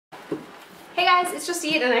guys, it's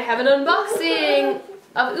Justine and I have an unboxing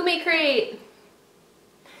of Umai crate.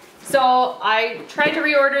 So I tried to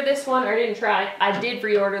reorder this one, or I didn't try, I did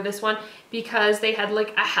reorder this one because they had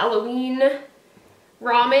like a Halloween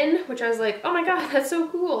ramen, which I was like, oh my god, that's so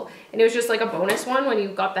cool. And it was just like a bonus one when you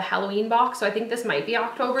got the Halloween box, so I think this might be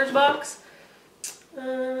October's box.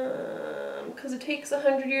 Because it takes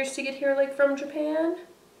 100 years to get here, like from Japan.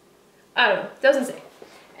 I don't know, it doesn't say.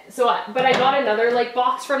 So, but I got another like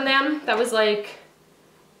box from them that was like,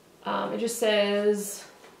 it just says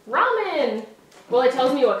ramen. Well, it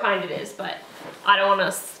tells me what kind it is, but I don't want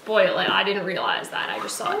to spoil it. I didn't realize that. I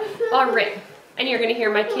just saw it. All right. And you're going to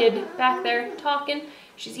hear my kid back there talking.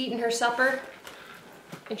 She's eating her supper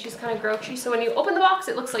and she's kind of grouchy. So when you open the box,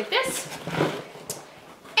 it looks like this.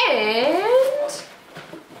 And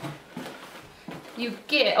you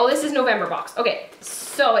get, oh, this is November box. Okay.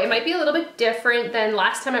 So it might be a little bit different than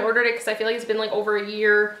last time I ordered it because I feel like it's been like over a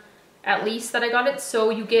year at least that I got it. So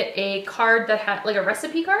you get a card that had like a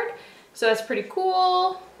recipe card. So that's pretty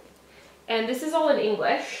cool. And this is all in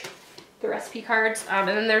English, the recipe cards. And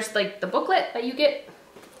then there's like the booklet that you get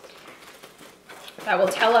that will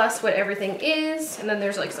tell us what everything is. And then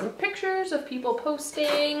there's like some pictures of people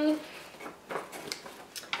posting.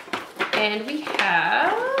 And we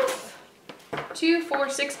have 2, 4,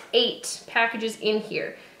 6, 8 packages in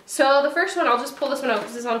here. So the first one, I'll just pull this one out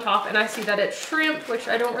because it's on top and I see that it's shrimp, which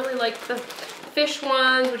I don't really like the fish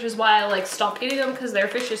ones, which is why I like stopped getting them because their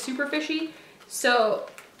fish is super fishy. So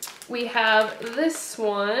we have this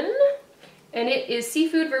one and it is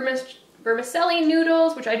seafood vermicelli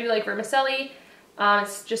noodles, which I do like vermicelli.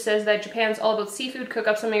 It just says that Japan's all about seafood. Cook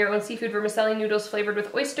up some of your own seafood vermicelli noodles flavored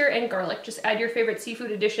with oyster and garlic. Just add your favorite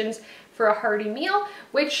seafood additions for a hearty meal,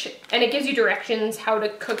 and it gives you directions how to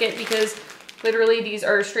cook it because literally these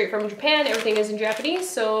are straight from Japan. Everything is in Japanese,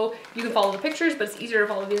 so you can follow the pictures, but it's easier to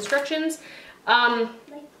follow the instructions.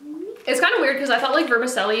 It's kind of weird because I thought like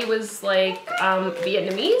vermicelli was like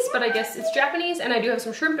Vietnamese, but I guess it's Japanese, and I do have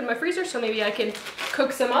some shrimp in my freezer, so maybe I can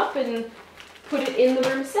cook some up and put it in the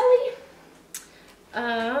vermicelli.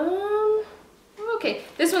 Okay,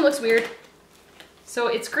 this one looks weird. So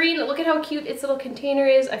it's green. Look at how cute its little container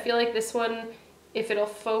is. I feel like this one, if it'll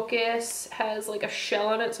focus, has like a shell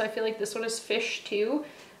on it, so I feel like this one is fish too.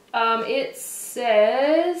 It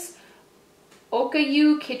says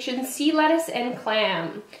Okayu kitchen sea lettuce and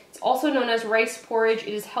clam. It's also known as rice porridge.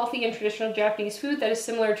 It is healthy and traditional Japanese food that is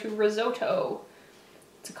similar to risotto.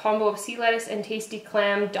 It's a combo of sea lettuce and tasty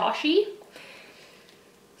clam dashi.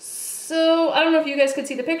 So I don't know if you guys could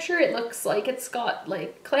see the picture. It looks like it's got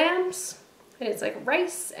like clams and it's like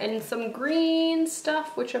rice and some green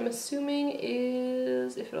stuff, which I'm assuming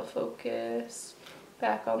is, if it'll focus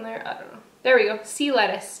back on there, I don't know. There we go, sea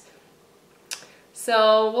lettuce.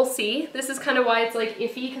 So we'll see. This is kind of why it's like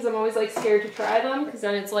iffy because I'm always like scared to try them because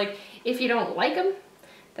then it's like if you don't like them,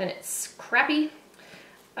 then it's crappy.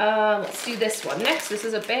 Let's do this one next. This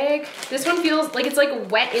is a bag. This one feels like it's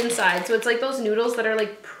like wet inside. So it's like those noodles that are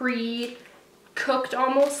like pre-cooked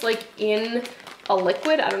almost like in a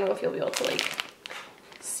liquid. I don't know if you'll be able to like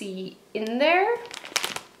see in there.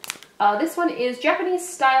 This one is Japanese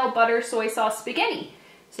style butter soy sauce spaghetti.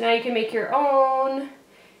 So now you can make your own.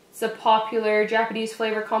 It's a popular Japanese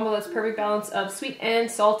flavor combo that's perfect balance of sweet and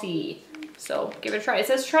salty. So give it a try. It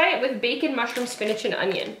says try it with bacon, mushroom, spinach, and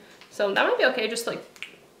onion. So that might be okay, just like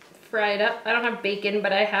fry it up. I don't have bacon,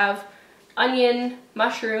 but I have onion,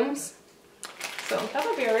 mushrooms. So that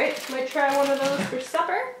might be all right. Might try one of those for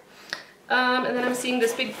supper. And then I'm seeing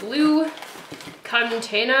this big blue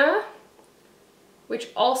container, which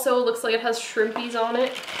also looks like it has shrimpies on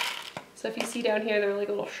it. So if you see down here, they're like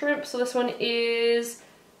little shrimp. So this one is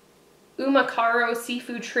Umakaro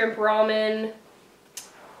seafood shrimp ramen.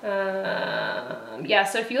 Yeah,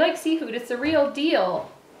 so if you like seafood, it's the real deal.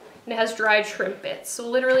 And it has dried shrimp bits. So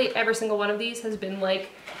literally every single one of these has been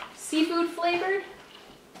like seafood flavored.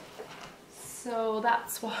 So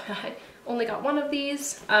that's why I only got one of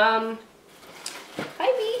these. Hi,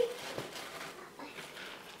 Bee.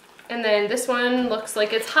 And then this one looks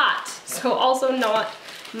like it's hot. So also not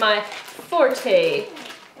my forte.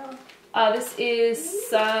 This is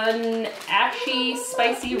Sun Ashi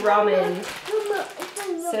Spicy Ramen.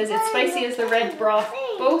 It says it's spicy as the red broth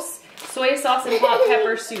boasts. Soy sauce and hot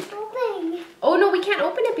pepper soup. Oh no, we can't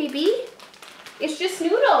open it, baby. It's just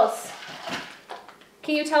noodles.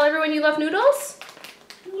 Can you tell everyone you love noodles?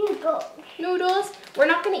 Noodles. Noodles? We're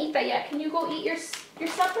not gonna eat that yet. Can you go eat your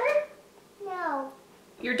supper? No.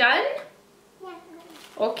 You're done? Yeah.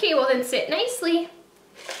 Okay, well then sit nicely.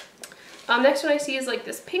 Next one I see is like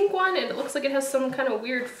this pink one, and it looks like it has some kind of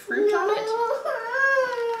weird fruit on it.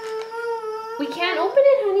 We can't open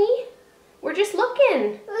it, honey. We're just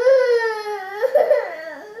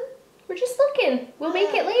we'll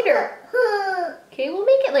make it later. Okay, we'll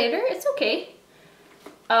make it later. It's okay.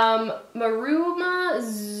 Maruma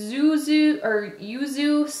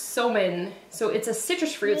Yuzu Somen. So it's a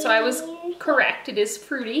citrus fruit, so I was correct. It is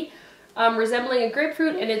fruity. Resembling a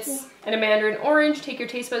grapefruit, and it's a mandarin orange. Take your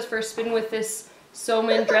taste buds for a spin with this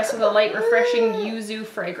somen dressed with a light, refreshing yuzu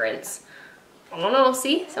fragrance. I don't know,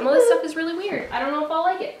 see? Some of this stuff is really weird. I don't know if I'll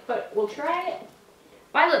like it, but we'll try it.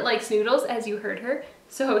 Violet likes noodles, as you heard her,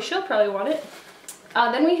 so she'll probably want it.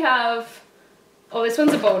 Then we have, oh, this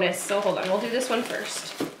one's a bonus, so hold on, we'll do this one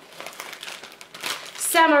first.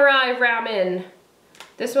 Samurai ramen.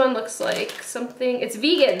 This one looks like something, it's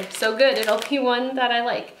vegan, so good, it'll be one that I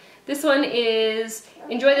like. This one is,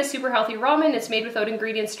 enjoy this super healthy ramen. It's made without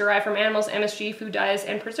ingredients derived from animals, MSG, food dyes,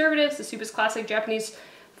 and preservatives. The soup is classic Japanese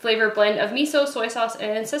flavor blend of miso, soy sauce,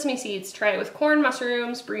 and sesame seeds. Try it with corn,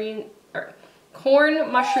 mushrooms, beans,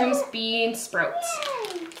 sprouts.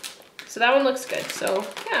 So that one looks good. So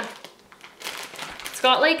yeah, it's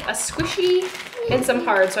got like a squishy and some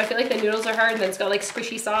hard. So I feel like the noodles are hard, and then it's got like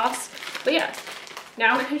squishy sauce. But yeah,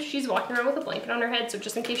 now she's walking around with a blanket on her head, so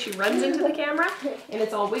just in case she runs into the camera and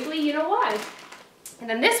it's all wiggly, you know why. And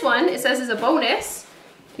then this one, it says is a bonus,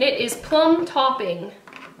 and it is plum topping.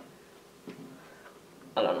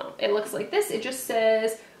 I don't know, it looks like this. It just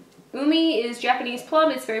says, Umai is Japanese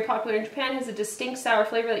plum. It's very popular in Japan. It has a distinct sour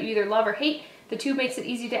flavor that you either love or hate. The tube makes it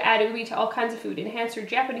easy to add umai to all kinds of food. Enhance your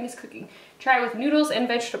Japanese cooking. Try it with noodles and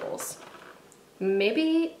vegetables.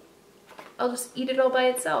 Maybe I'll just eat it all by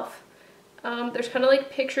itself. There's kind of like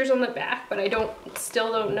pictures on the back, but I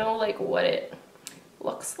still don't know like what it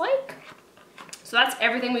looks like. So that's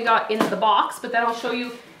everything we got in the box, but then I'll show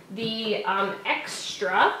you the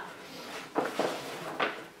extra.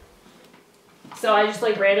 So I just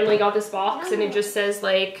like randomly got this box, and it just says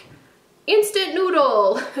like instant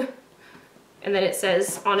noodle. And then it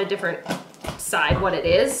says on a different side what it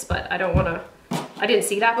is, but I didn't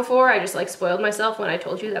see that before. I just like spoiled myself when I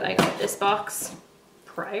told you that I got this box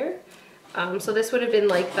prior. So this would have been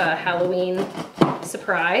like the Halloween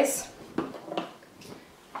surprise.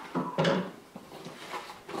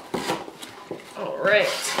 All right,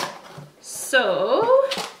 so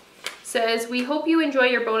says, we hope you enjoy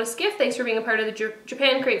your bonus gift. Thanks for being a part of the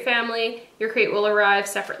Japan Crate family. Your crate will arrive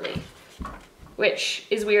separately, which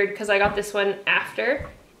is weird because I got this one after. And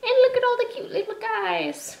look at all the cute little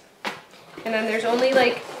guys. And then there's only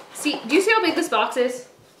like, see, do you see how big this box is?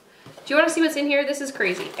 Do you want to see what's in here? This is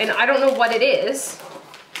crazy. And I don't know what it is.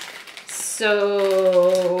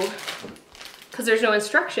 So, because there's no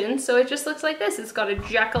instructions, so it just looks like this. It's got a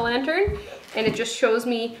jack-o'-lantern, and it just shows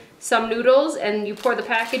me some noodles, and you pour the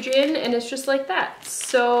package in, and it's just like that.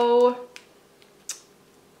 So,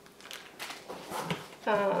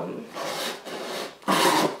 don't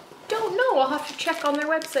know. I'll have to check on their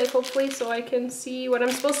website, hopefully, so I can see what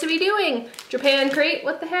I'm supposed to be doing. Japan Crate,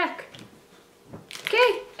 what the heck?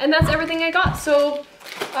 Okay, and that's everything I got. So,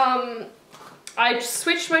 I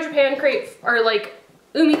switched my Japan Crate, or like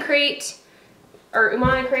Umai Crate, or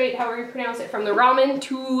Umai Crate, however you pronounce it, from the ramen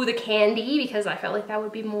to the candy, because I felt like that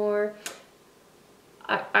would be more,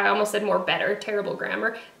 I almost said more better, terrible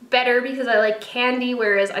grammar. Better because I like candy,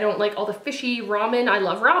 whereas I don't like all the fishy ramen. I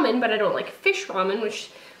love ramen, but I don't like fish ramen,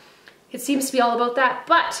 which it seems to be all about that.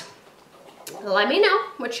 But let me know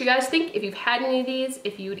what you guys think, if you've had any of these,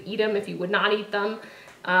 if you would eat them, if you would not eat them.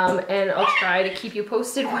 And I'll try to keep you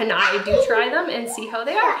posted when I do try them and see how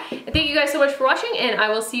they are. And thank you guys so much for watching, and I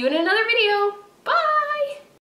will see you in another video.